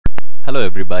Hello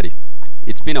everybody.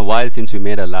 It's been a while since we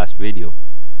made our last video,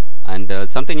 and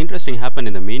something interesting happened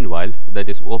in the meanwhile. That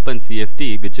is,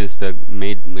 OpenCFD, which is the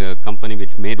company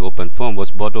which made OpenFOAM,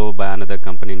 was bought over by another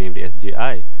company named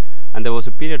SGI, and there was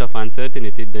a period of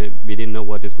uncertainty that we didn't know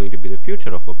what is going to be the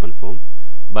future of OpenFOAM.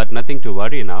 But nothing to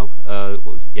worry now.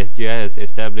 SGI has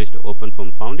established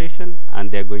OpenFOAM Foundation,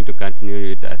 and they are going to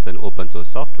continue it as an open source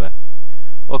software.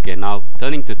 Okay, now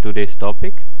turning to today's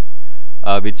topic,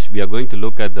 which we are going to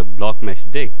look at the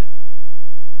blockMeshDict.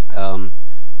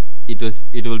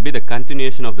 It will be the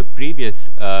continuation of the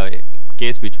previous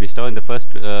case which we saw in the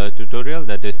first tutorial,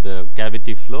 that is the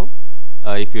cavity flow.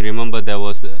 If you remember, there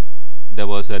was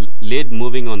a lid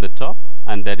moving on the top,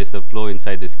 and that is the flow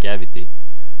inside this cavity.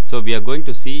 So we are going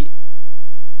to see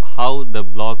how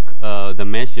the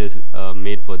mesh is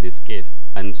made for this case.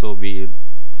 And so we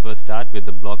first start with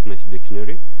the blockMesh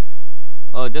dictionary.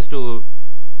 Just to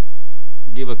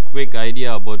give a quick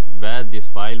idea about where this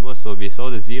file was. So we saw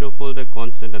the 0 folder,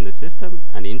 constant, and the system,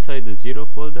 and inside the 0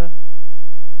 folder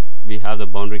we have the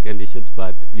boundary conditions,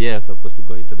 but we are supposed to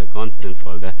go into the constant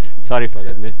folder. Sorry for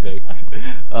that mistake.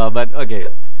 But okay,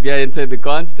 we are inside the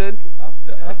constant.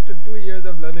 After 2 years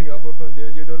of learning OpenFOAM,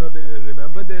 you do not even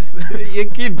remember this. You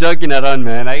keep joking around,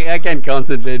 man. I can't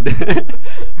concentrate.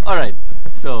 Alright,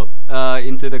 so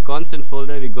inside the constant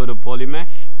folder we go to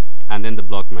polymesh, and then the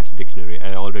blockMesh dictionary.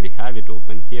 I already have it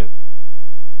open here.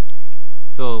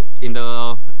 So in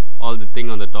the all the thing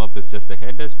on the top is just the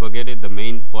headers. Forget it. The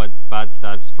main part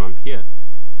starts from here.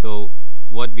 So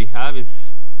what we have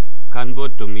is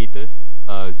convert to meters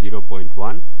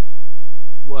 0.1.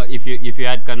 Well, if you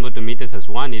add convert to meters as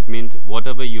 1, it means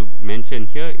whatever you mention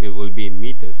here, it will be in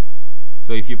meters.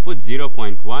 So if you put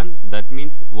 0.1, that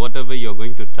means whatever you're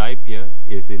going to type here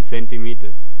is in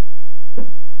centimeters.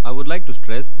 I would like to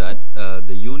stress that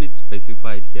the units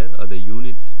specified here are the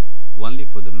units only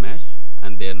for the mesh,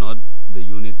 and they are not the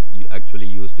units you actually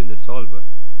used in the solver.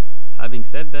 Having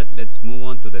said that, let's move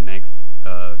on to the next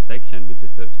section, which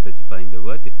is the specifying the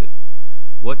vertices.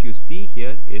 What you see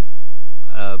here is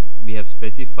we have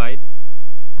specified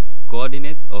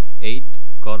coordinates of 8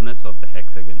 corners of the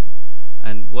hexagon.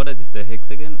 And what is the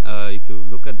hexagon? If you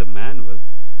look at the manual,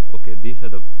 okay, this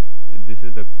is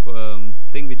the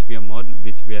thing which we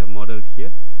have modeled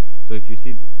here. So if you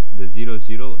see the 0,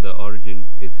 0, the origin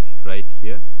is right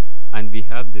here, and we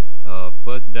have this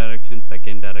first direction,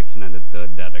 second direction, and the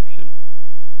third direction.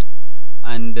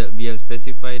 And we have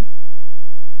specified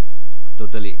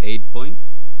totally 8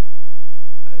 points,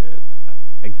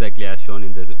 exactly as shown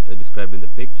in the described in the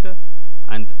picture,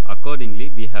 and accordingly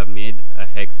we have made a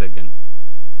hexagon.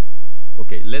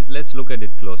 Okay, let's look at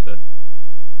it closer.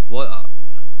 What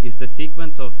is the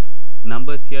sequence of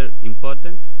numbers here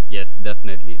important? Yes,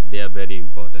 definitely, they are very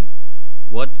important.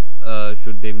 What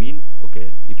should they mean?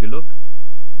 Okay, if you look,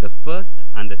 the first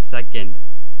and the second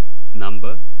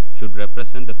number should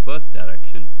represent the first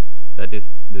direction, that is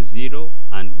the 0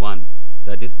 and 1.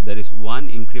 That is, there is one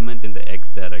increment in the x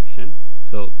direction,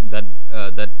 so that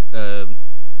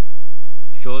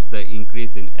shows the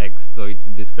increase in x, so it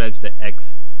describes the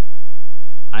x.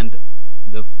 And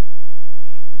the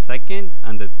second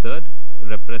and the third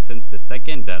represents the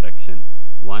second direction,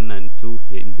 1 and 2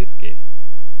 here in this case.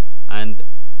 And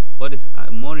what is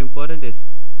more important is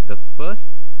the first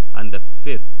and the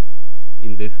fifth.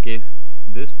 In this case,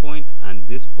 this point and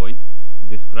this point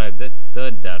describe the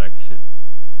third direction.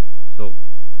 So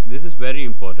this is very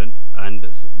important, and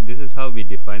this is how we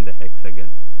define the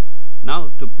hexagon.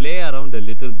 Now, to play around a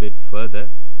little bit further,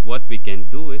 what we can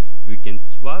do is we can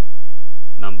swap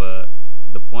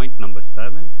the point number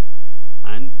 7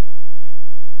 and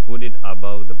put it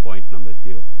above the point number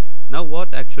 0. Now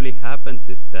what actually happens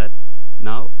is that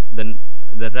now the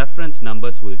reference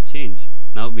numbers will change.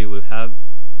 Now we will have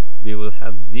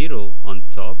 0 on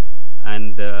top,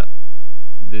 and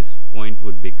this point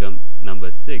would become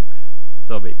number 7.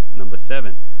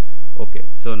 Okay,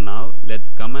 so now let's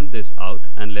comment this out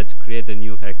and let's create a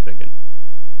new hexagon.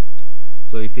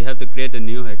 So if you have to create a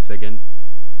new hexagon,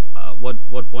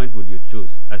 what point would you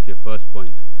choose as your first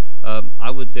point? I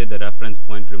would say the reference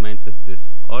point remains as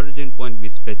this origin point we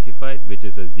specified, which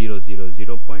is a 0, 0,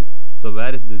 0 point. So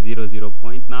where is the 0, 0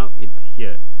 point now? It's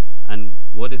here. And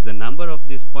what is the number of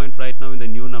this point right now in the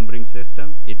new numbering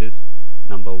system? It is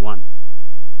number 1.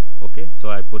 Okay,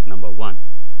 so I put number 1.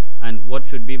 And what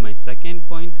should be my second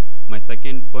point? My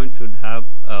second point should have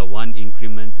one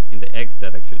increment in the x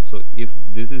direction. So if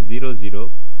this is 0, 0,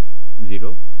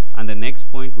 0, and the next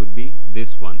point would be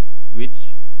this one,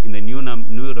 which in the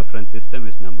new reference system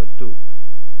is number 2.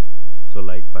 So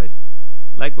likewise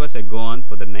Likewise, I go on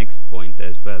for the next point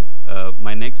as well.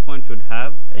 My next point should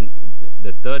have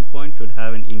the third point should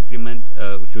have an increment,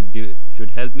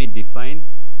 should help me define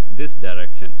this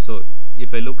direction. So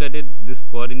if I look at it, this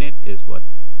coordinate is what?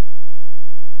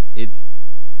 It's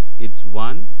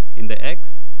 1 in the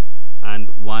x and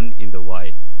 1 in the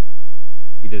y.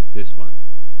 It is this one.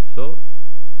 So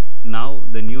now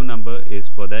the new number is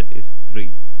for that is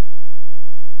 3.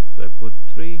 So I put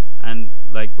 3, and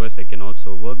likewise I can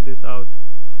also work this out,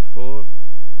 4.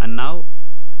 And now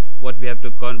what we have to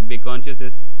be conscious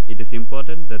is, it is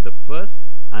important that the first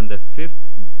and the fifth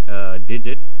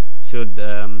digit should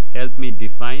help me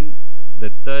define the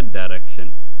third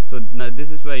direction. So now this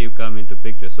is where you come into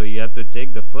picture. So you have to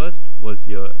take the first was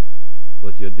your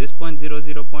this point, 0,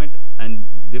 0 point, and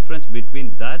difference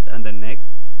between that and the next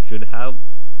should have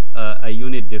a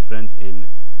unit difference in,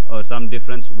 or some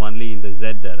difference only in the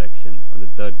z direction on the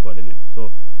third coordinate.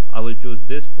 So I will choose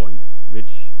this point,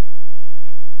 which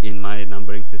in my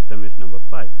numbering system is number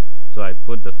 5. So I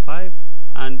put the 5,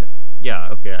 and yeah,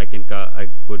 okay, I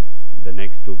put the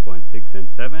next 2.6 and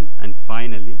 7, and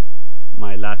finally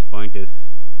my last point is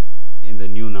in the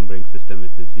new numbering system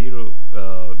is the 0,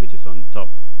 which is on top.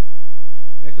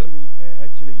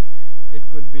 Actually, it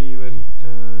could be even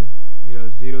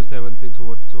 0, 7, 6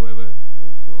 whatsoever.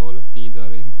 So all of these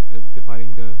are in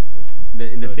defining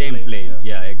in the same plane.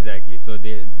 Yeah, exactly. So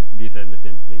these are in the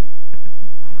same plane.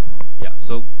 Yeah.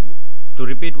 So to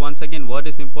repeat once again, what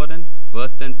is important?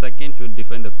 First and second should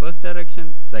define the first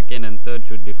direction. Second and third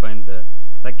should define the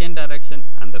second direction,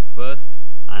 and the first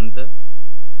and the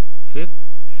fifth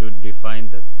should define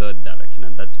the third direction,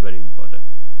 and that's very important.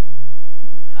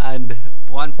 And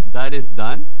once that is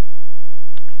done,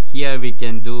 here we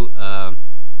can do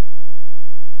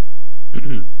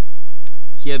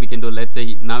let's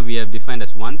say now we have defined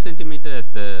as 1 centimeter as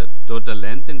the total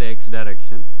length in the x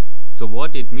direction. So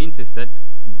what it means is that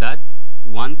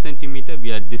 1 centimeter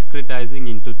we are discretizing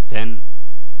into 10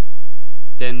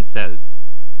 cells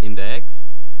in the x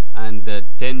and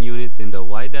 10 units in the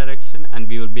y direction, and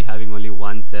we will be having only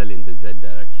 1 cell in the z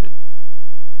direction.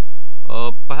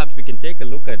 Perhaps we can take a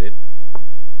look at it.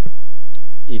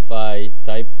 If I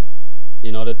type,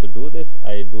 in order to do this,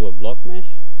 I do a block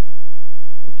mesh.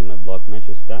 Okay, my block mesh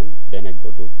is done. Then I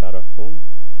go to paraFoam.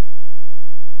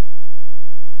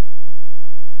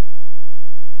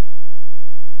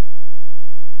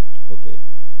 Okay,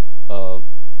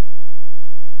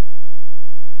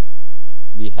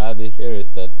 we have it here is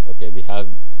that, okay, we have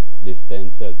these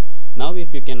 10 cells. Now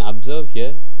if you can observe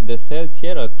here, the cells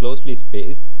here are closely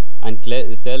spaced, and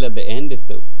cell at the end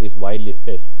is widely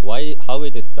spaced. How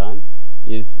it is done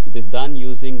is, it is done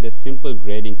using the simple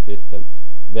grading system,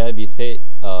 where we say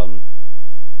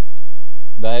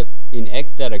where in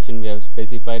x direction we have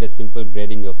specified a simple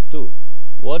grading of 2.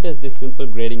 What does this simple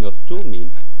grading of 2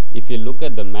 mean? If you look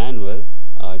at the manual,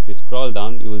 if you scroll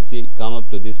down, you will see come up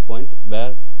to this point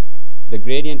where the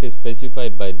gradient is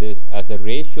specified by this as a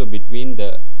ratio between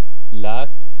the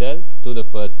last cell to the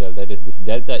first cell. That is, this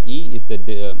delta E is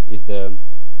the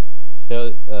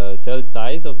cell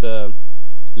size of the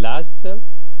last cell,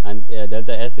 and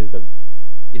delta S is the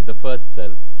first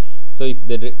cell. So if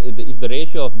the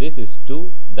ratio of this is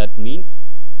 2, that means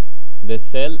the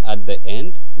cell at the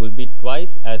end will be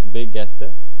twice as big as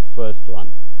the first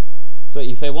one. So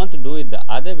if I want to do it the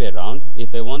other way around,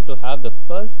 if I want to have the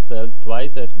first cell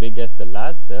twice as big as the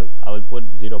last cell, I will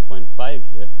put 0.5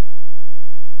 here.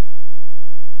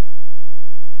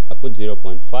 I put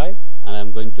 0.5, and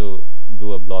I'm going to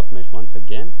do a block mesh once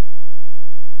again.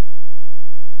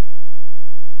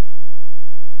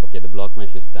 Okay, the block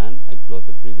mesh is done. I close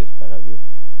the previous paraview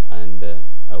and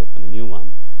I open a new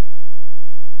one.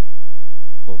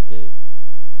 Okay.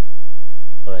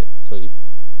 Alright, so if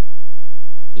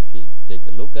we take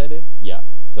a look at it, yeah,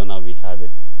 so now we have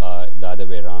it the other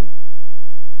way around.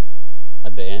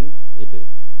 At the end, it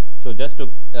is. So just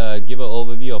to give an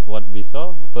overview of what we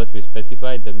saw, first we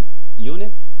specified the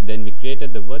units, then we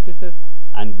created the vertices,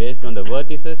 and based on the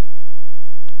vertices,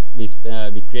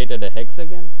 we created a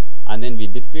hexagon, and then we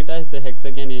discretized the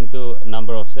hexagon into a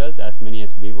number of cells, as many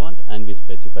as we want, and we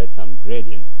specified some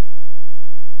gradient.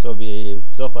 So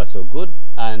so far so good,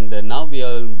 and now we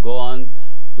will go on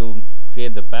to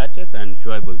create the patches, and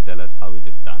Shoaib will tell us how it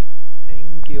is done.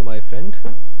 Thank you, my friend.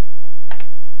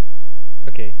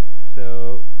 Okay,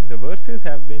 so the vertices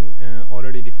have been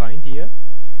already defined here.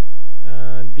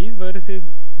 These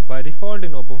vertices, by default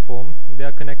in OpenFOAM, they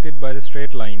are connected by the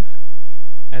straight lines,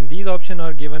 and these options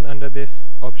are given under this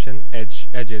option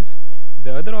edges. The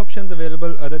The other options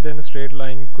available other than a straight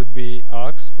line could be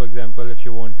arcs. For example, if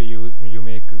you want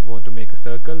to make a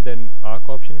circle, then arc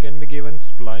option can be given.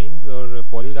 Splines or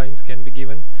polylines can be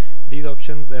given. These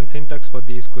options and syntax for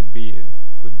these could be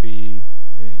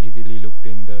easily looked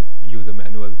in the user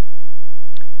manual.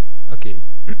 Okay.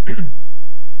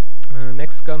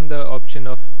 Next come the option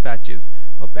of patches.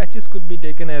 Now patches could be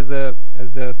taken as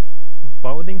the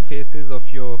bounding faces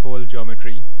of your whole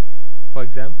geometry. For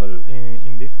example,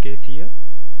 in this case here,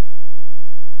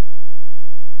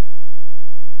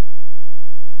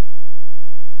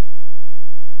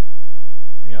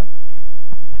 yeah,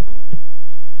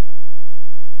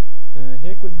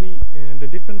 here could be the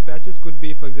different patches could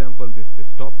be, for example, this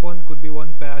top one could be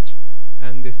one patch,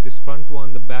 and this front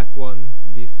one, the back one,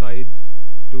 these sides,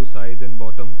 two sides and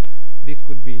bottoms, these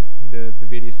could be the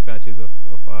various patches of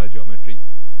our geometry.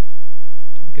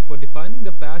 Okay, for defining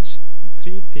the patch,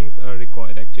 three things are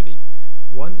required actually.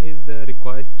 One is the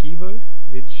required keyword,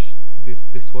 which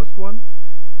this first one.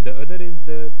 The other is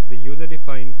the user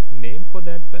defined name for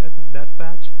that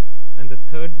patch, and the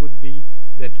third would be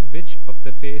that which of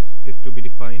the face is to be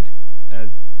defined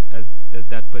as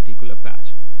that particular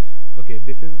patch. Okay,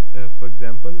 this is for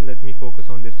example, let me focus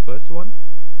on this first one.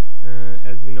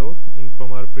 As we know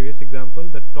from our previous example,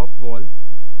 the top wall,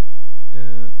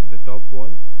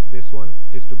 this one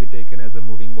is to be taken as a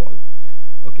moving wall.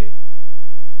 Okay,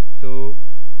 so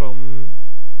from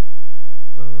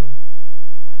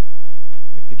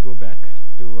if we go back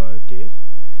to our case,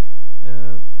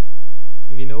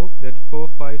 we know that 4,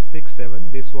 5, 6,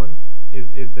 7, this one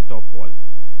is the top wall.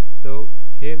 So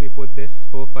here we put this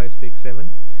 4, 5, 6,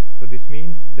 7. So this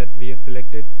means that we have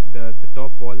selected the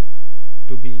top wall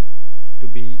to be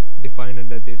defined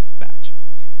under this patch.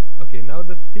 Okay, now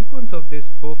the sequence of this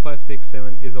 4, 5, 6,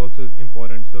 7 is also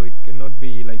important. So it cannot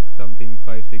be like something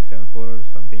 5, 6, 7, 4 or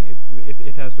something.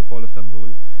 It has to follow some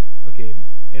rule. Okay,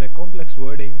 in a complex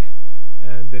wording,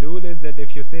 the rule is that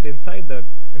if you sit inside the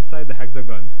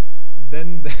hexagon,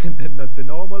 then the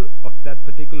normal of that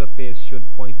particular face should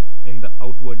point in the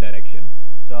outward direction.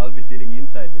 So I'll be sitting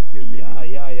inside the cube.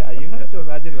 Yeah. You have to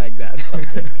imagine like that.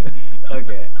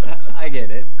 Okay, I get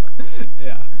it.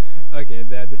 Yeah. Okay.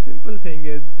 The simple thing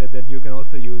is that you can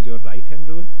also use your right hand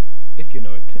rule if you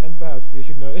know it, and perhaps you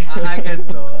should know it. I guess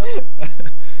so.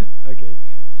 Okay.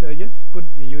 So just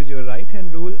use your right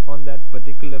hand rule on that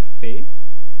particular face,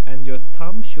 and your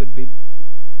thumb should be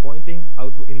pointing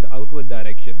out in the outward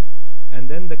direction, and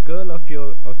then the curl of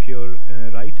your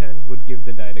right hand would give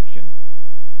the direction.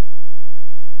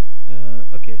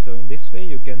 Okay, so in this way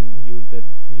you can use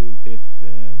this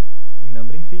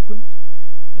numbering sequence.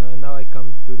 Now I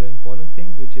come to the important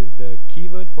thing, which is the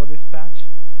keyword for this patch.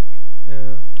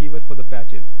 Keyword for the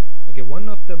patches. Okay, one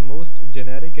of the most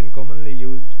generic and commonly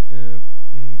used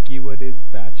keyword is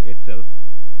patch itself.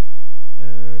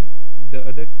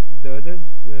 The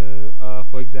others are,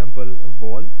 for example,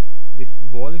 wall. This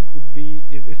wall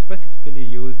is specifically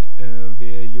used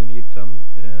where you need some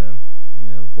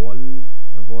wall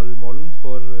models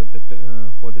for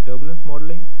the turbulence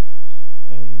modeling,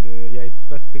 and yeah, it's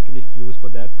specifically used for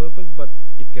that purpose, but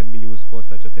it can be used for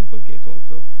such a simple case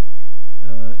also.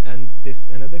 And this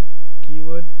another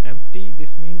keyword, empty.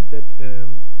 This means that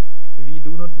we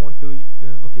do not want to.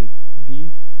 Okay,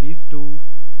 these two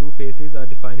faces are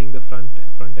defining the front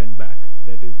and back.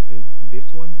 That is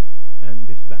this one and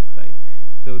this back side.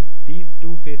 So these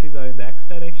two faces are in the x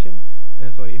direction.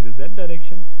 In the z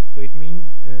direction. So it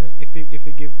means if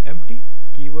we give empty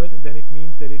keyword, then it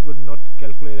means that it would not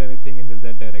calculate anything in the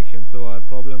z direction. So our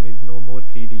problem is no more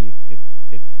 3D, it's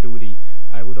 2D.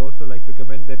 I would also like to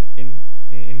comment that in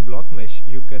blockMesh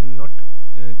you cannot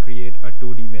create a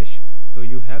 2D mesh. So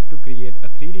you have to create a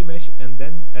 3D mesh, and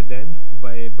then at the end,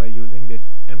 by using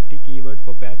this empty keyword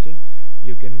for patches,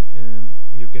 you can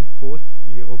force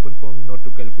your OpenFOAM not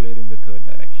to calculate in the third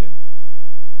direction.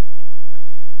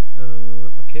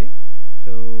 Okay,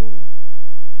 so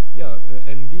yeah,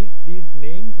 and these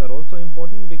names are also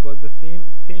important because the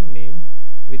same names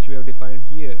which we have defined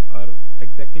here are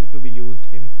exactly to be used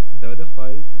in the other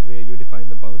files where you define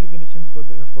the boundary conditions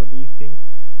for these things,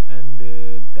 and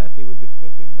that we would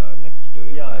discuss in the next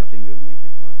tutorial. Yeah, perhaps. I think we'll make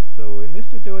it one. So in this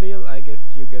tutorial, I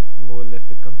guess you get more or less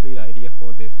the complete idea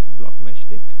for this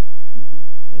blockMeshDict.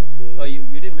 And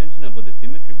you didn't mention about the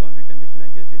symmetry boundary condition. I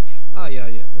guess it's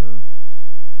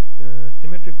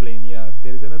symmetryPlane. Yeah,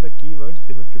 there is another keyword,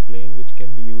 symmetryPlane, which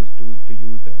can be used to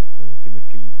use the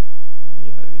symmetry.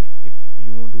 Yeah, if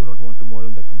you do not want to model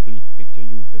the complete picture,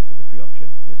 use the symmetry option.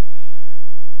 Yes.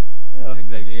 Yeah.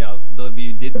 Exactly. Yeah. Though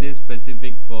we did this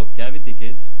specific for cavity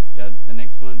case. Yeah. The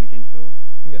next one we can show.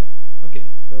 Yeah. Okay.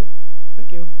 So,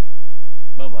 thank you.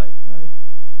 Bye bye. Bye.